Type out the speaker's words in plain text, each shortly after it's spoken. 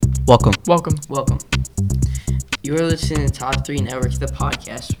Welcome. You are listening to Top 3 Network, the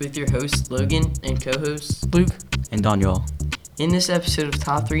podcast, with your hosts, Logan, and co-hosts, Luke and Danyal. In this episode of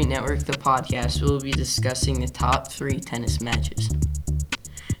Top 3 Network, the podcast, we will be discussing the top 3 tennis matches.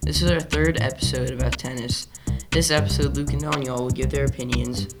 This is our third episode about tennis. This episode, Luke and Danyal will give their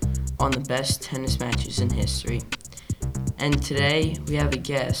opinions on the best tennis matches in history. And today, we have a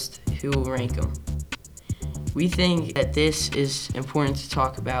guest who will rank them. We think that this is important to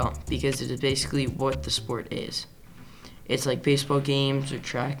talk about because it is basically what the sport is. It's like baseball games or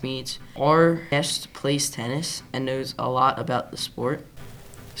track meets. Our guest plays tennis and knows a lot about the sport.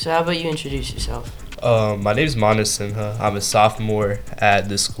 So how about you introduce yourself? My name is Manas Sinha. I'm a sophomore at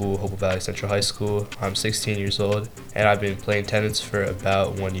this school, Hopewell Valley Central High School. I'm 16 years old, and I've been playing tennis for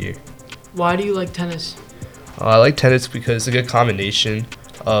about 1 year. Why do you like tennis? I like tennis because it's a good combination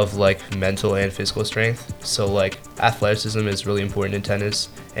of mental and physical strength. So athleticism is really important in tennis,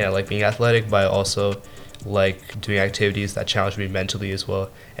 and I like being athletic, but I also like doing activities that challenge me mentally as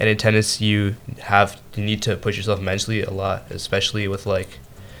well. And in tennis, you need to push yourself mentally a lot, especially with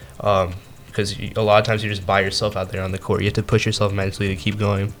because a lot of times you're just by yourself out there on the court. You have to push yourself mentally to keep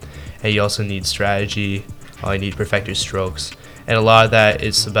going, and you also need strategy. You need to perfect your strokes, and a lot of that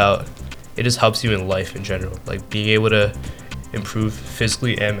is about it just helps you in life in general. Like being able to improve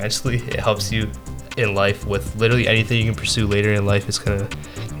physically and mentally, it helps you in life with literally anything you can pursue later in life. Is gonna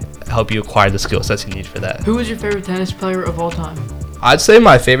help you acquire the skill sets you need for that. Who is your favorite tennis player of all time? I'd say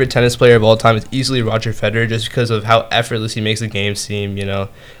my favorite tennis player of all time is easily Roger Federer, just because of how effortless he makes the game seem.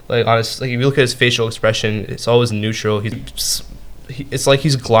 Honestly, if you look at his facial expression, it's always neutral. It's like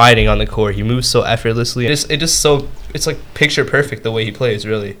he's gliding on the court. He moves so effortlessly. It's like picture perfect the way he plays,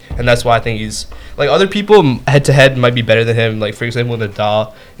 really. And that's why I think he's other people head to head might be better than him. Like for example,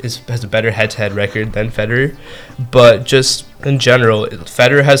 Nadal has a better head to head record than Federer, but just in general,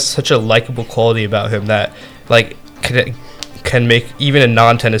 Federer has such a likable quality about him that can make even a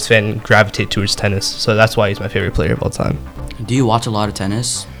non-tennis fan gravitate towards tennis. So that's why he's my favorite player of all time. Do you watch a lot of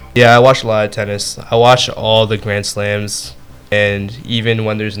tennis? Yeah, I watch a lot of tennis. I watch all the Grand Slams. And even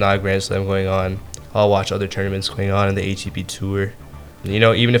when there's not a Grand Slam going on, I'll watch other tournaments going on in the ATP Tour.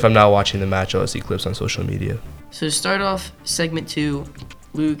 Even if I'm not watching the match, I'll see clips on social media. So to start off segment 2,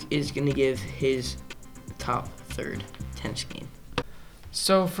 Luke is going to give his top third tennis game.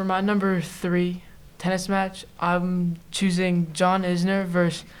 So for my number 3 tennis match, I'm choosing John Isner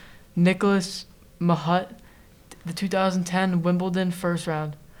versus Nicolas Mahut, the 2010 Wimbledon First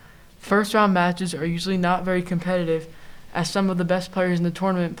Round. First round matches are usually not very competitive, as some of the best players in the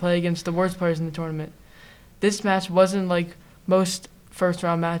tournament play against the worst players in the tournament. This match wasn't like most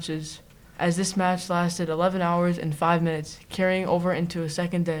first-round matches, as this match lasted 11 hours and 5 minutes, carrying over into a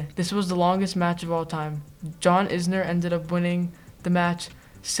second day. This was the longest match of all time. John Isner ended up winning the match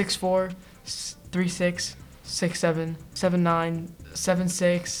 6-4, 3-6, 6-7, 7-9,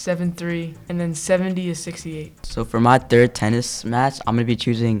 7-6, 7-3, and then 70-68. So for my third tennis match, I'm going to be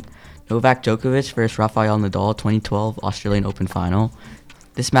choosing Novak Djokovic versus Rafael Nadal 2012 Australian Open Final.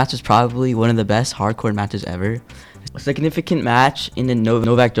 This match is probably one of the best hardcore matches ever. A significant match in the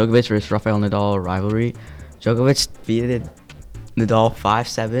Novak Djokovic versus Rafael Nadal rivalry. Djokovic defeated Nadal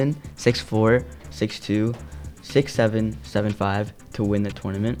 5-7, 6-4, 6-2, 6-7, 7-5 to win the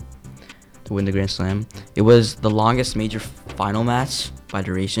tournament, to win the Grand Slam. It was the longest major final match by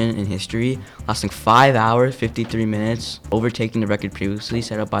duration in history, lasting 5 hours, 53 minutes, overtaking the record previously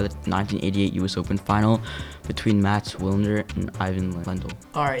set up by the 1988 US Open final between Mats Wilander and Ivan Lendl.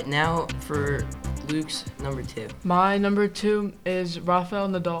 All right, now for Luke's number 2. My number 2 is Rafael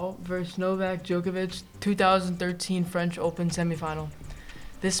Nadal versus Novak Djokovic 2013 French Open semifinal.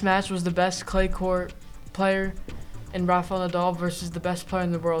 This match was the best clay court player in Rafael Nadal versus the best player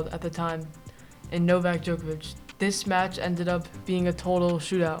in the world at the time, in Novak Djokovic. This match ended up being a total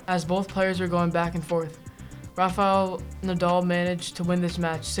shootout, as both players were going back and forth. Rafael Nadal managed to win this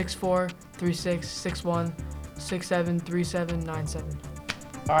match 6-4, 3-6, 6-1, 6-7, 3-7,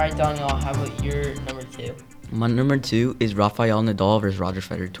 9-7. All right, Daniel, how about your number 2? My number 2 is Rafael Nadal versus Roger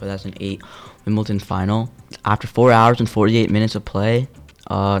Federer 2008 Wimbledon Final. After 4 hours and 48 minutes of play,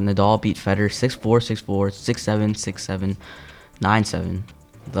 Nadal beat Federer 6-4, 6-4, 6-7, 6-7, 9-7.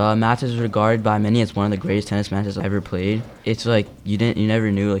 The match is regarded by many as one of the greatest tennis matches I've ever played. It's you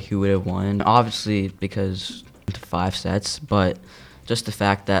never knew who would have won. Obviously because into 5 sets, but just the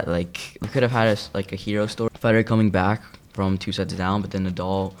fact that we could have had a hero story. Federer coming back from 2 sets down, but then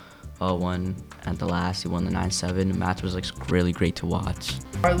Nadal won at the last. He won the 9-7. The match was really great to watch.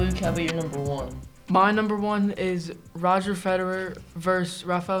 All right, Luke, how about your number 1? My number 1 is Roger Federer versus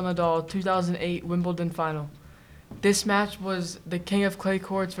Rafael Nadal 2008 Wimbledon Final. This match was the king of clay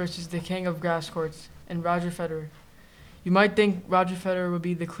courts versus the king of grass courts, and Roger Federer. You might think Roger Federer would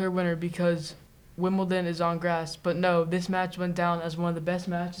be the clear winner because Wimbledon is on grass, but no, this match went down as one of the best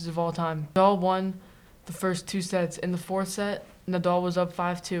matches of all time. Nadal won the first 2 sets. In the 4th set, Nadal was up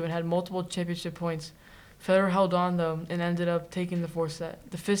 5-2 and had multiple championship points. Federer held on, though, and ended up taking the 4th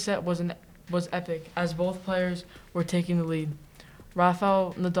set. The 5th set was epic, as both players were taking the lead.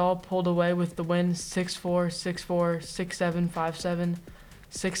 Rafael Nadal pulled away with the win 6-4, 6-4, 6-7, 5-7,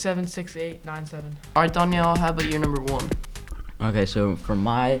 6-7, 6-8, 9-7. All right, Danyal, how about your number 1? Okay, so for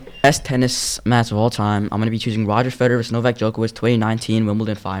my best tennis match of all time, I'm going to be choosing Roger Federer versus Novak Djokovic 2019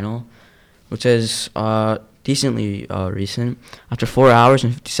 Wimbledon Final, which is decently recent. After 4 hours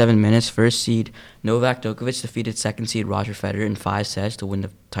and 57 minutes, first seed Novak Djokovic defeated second seed Roger Federer in 5 sets to win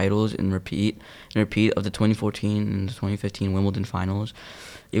the titles in repeat of the 2014 and the 2015 Wimbledon finals.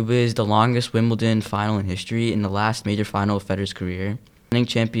 It was the longest Wimbledon final in history and the last major final of Federer's career. Reigning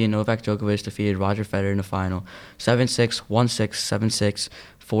champion Novak Djokovic defeated Roger Federer in the final 7-6, 1-6, 7-6,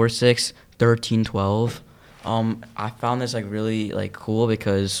 4-6, 13-12. I found this really cool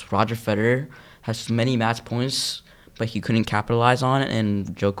because Roger Federer has many match points, but he couldn't capitalize on it, and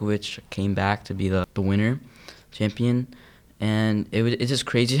Djokovic came back to be the winner, champion. And it's just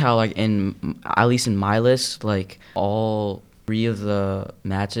crazy how at least in my list, all 3 of the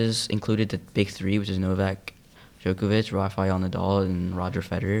matches included the big 3, which is Novak Djokovic, Rafael Nadal, and Roger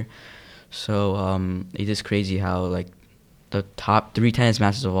Federer. So it's just crazy how the top 3 tennis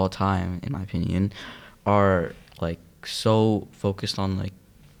matches of all time, in my opinion, are so focused on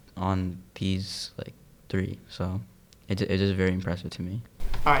these 3. So it is very impressive to me.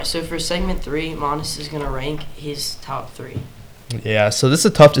 All right, so for segment 3, Monis is going to rank his top 3. Yeah, so this is a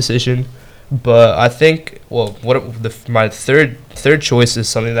tough decision, but I think my third choice is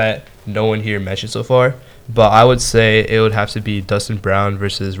something that no one here mentioned so far. But I would say it would have to be Dustin Brown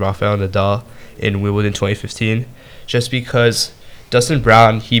versus Rafael Nadal in Wimbledon 2015, just because Dustin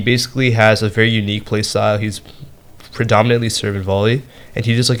Brown, he basically has a very unique play style. He's predominantly serve and volley, and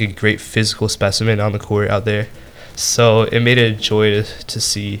he's just a great physical specimen on the court out there. So it made it a joy to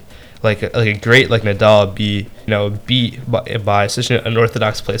see a great Nadal be beat by such an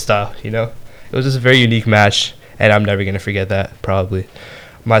unorthodox play style. It was just a very unique match, and I'm never gonna forget that probably.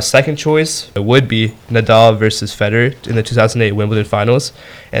 My second choice would be Nadal versus Federer in the 2008 Wimbledon finals,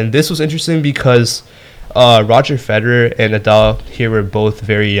 and this was interesting because Roger Federer and Nadal here were both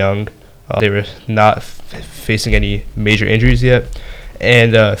very young. They were not facing any major injuries yet.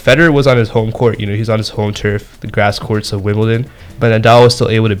 And Federer was on his home court. He's on his home turf, the grass courts of Wimbledon. But Nadal was still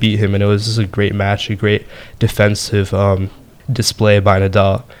able to beat him, and it was just a great match, a great defensive display by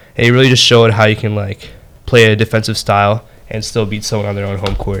Nadal. And he really just showed how you can play a defensive style and still beat someone on their own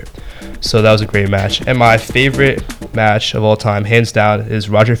home court. So that was a great match. And my favorite match of all time, hands down, is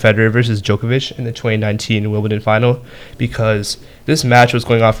Roger Federer versus Djokovic in the 2019 Wimbledon final, because this match was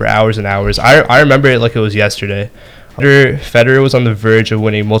going on for hours and hours. I remember it like it was yesterday. Federer was on the verge of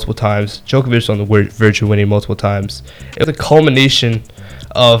winning multiple times. Djokovic was on the verge of winning multiple times. It was a culmination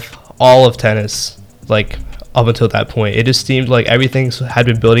of all of tennis, up until that point. It just seemed like everything had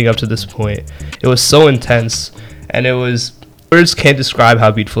been building up to this point. It was so intense, and words can't describe how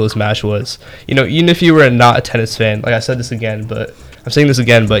beautiful this match was. Even if you were not a tennis fan, I'm saying this again, but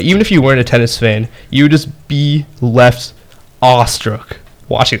even if you weren't a tennis fan, you would just be left awestruck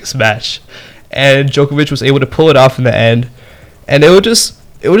watching this match. And Djokovic was able to pull it off in the end, and it was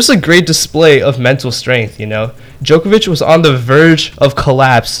just a great display of mental strength. Djokovic was on the verge of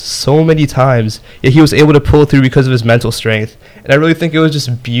collapse so many times, yet he was able to pull through because of his mental strength. And I really think it was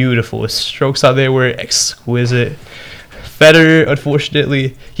just beautiful. His strokes out there were exquisite. Federer,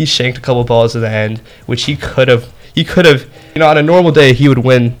 unfortunately, he shanked a couple balls at the end, which he could have. On a normal day he would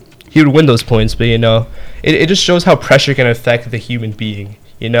win those points, but it just shows how pressure can affect the human being.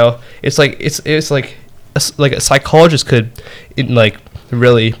 It's like a psychologist could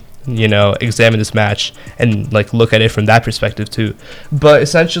really examine this match and look at it from that perspective too. But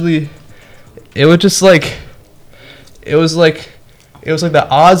essentially it was the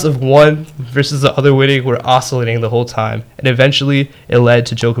odds of one versus the other winning were oscillating the whole time, and eventually it led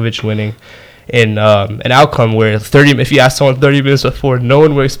to Djokovic winning in an outcome where if you asked someone 30 minutes before, no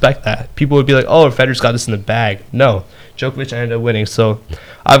one would expect that. People would be like, oh, Federer's got this in the bag. No, Djokovic ended up winning. So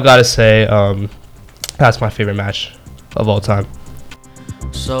I've got to say that's my favorite match of all time.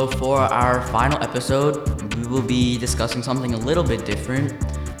 So for our final episode, we will be discussing something a little bit different.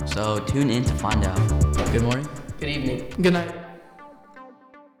 So tune in to find out. Good morning. Good evening. Good night.